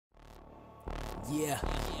Yeah,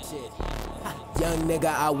 shit. Young nigga,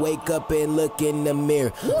 I wake up and look in the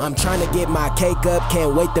mirror. I'm trying to get my cake up,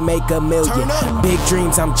 can't wait to make $1 million. Big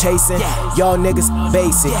dreams I'm chasing, y'all niggas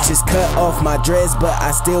basic. Just cut off my dreads, but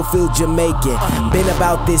I still feel Jamaican. Been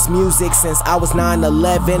about this music since I was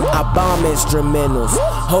 9-11. I bomb instrumentals.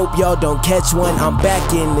 Hope y'all don't catch one, I'm back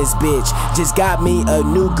in this bitch. Just got me a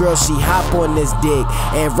new girl, she hop on this dick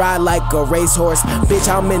and ride like a racehorse. Bitch,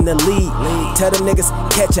 I'm in the lead. Tell them niggas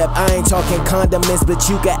catch up, I ain't talking condiments, but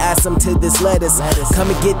you can add some to this lettuce. Come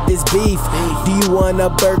and get this beef. Do you want a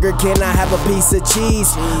burger? Can I have a piece of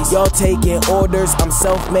cheese? Y'all taking orders, I'm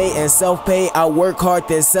self-made and self-paid. I work hard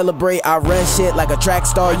then celebrate. I run shit like a track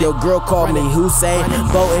star. Your girl called me Hussein.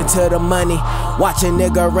 Voting to the money. Watch a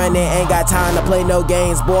nigga running, ain't got time to play no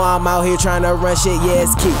games. Boy, I'm out here trying to run shit. Yeah,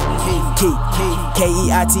 it's Keith. Keith.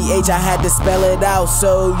 I had to spell it out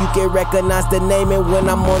so you can recognize the name. And when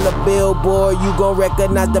I'm on the billboard, you gon'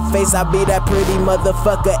 recognize the face. I be that pretty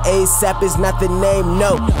motherfucker. ASAP is not the name,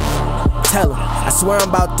 no. Tell him, I swear I'm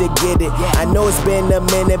about to get it. I know it's been a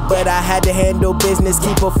minute, but I had to handle business.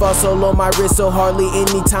 Keep a fossil on my wrist so hardly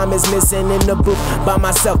any time is missing. In the booth by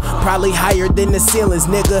myself, probably higher than the ceilings,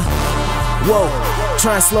 nigga. Whoa,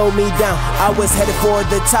 try and slow me down. I was headed for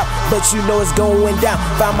the top, but you know it's going down.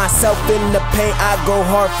 Found myself in the paint, I go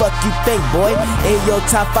hard, fuck you think, boy. In your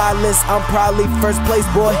top 5 list, I'm probably first place,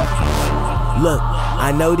 boy. Look,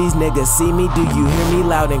 I know these niggas see me, do you hear me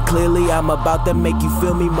loud and clearly? I'm about to make you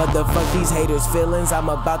feel me, motherfuck these haters' feelings. I'm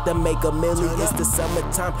about to make $1 million, it's the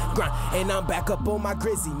summertime grind, and I'm back up on my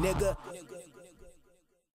grizzy, nigga.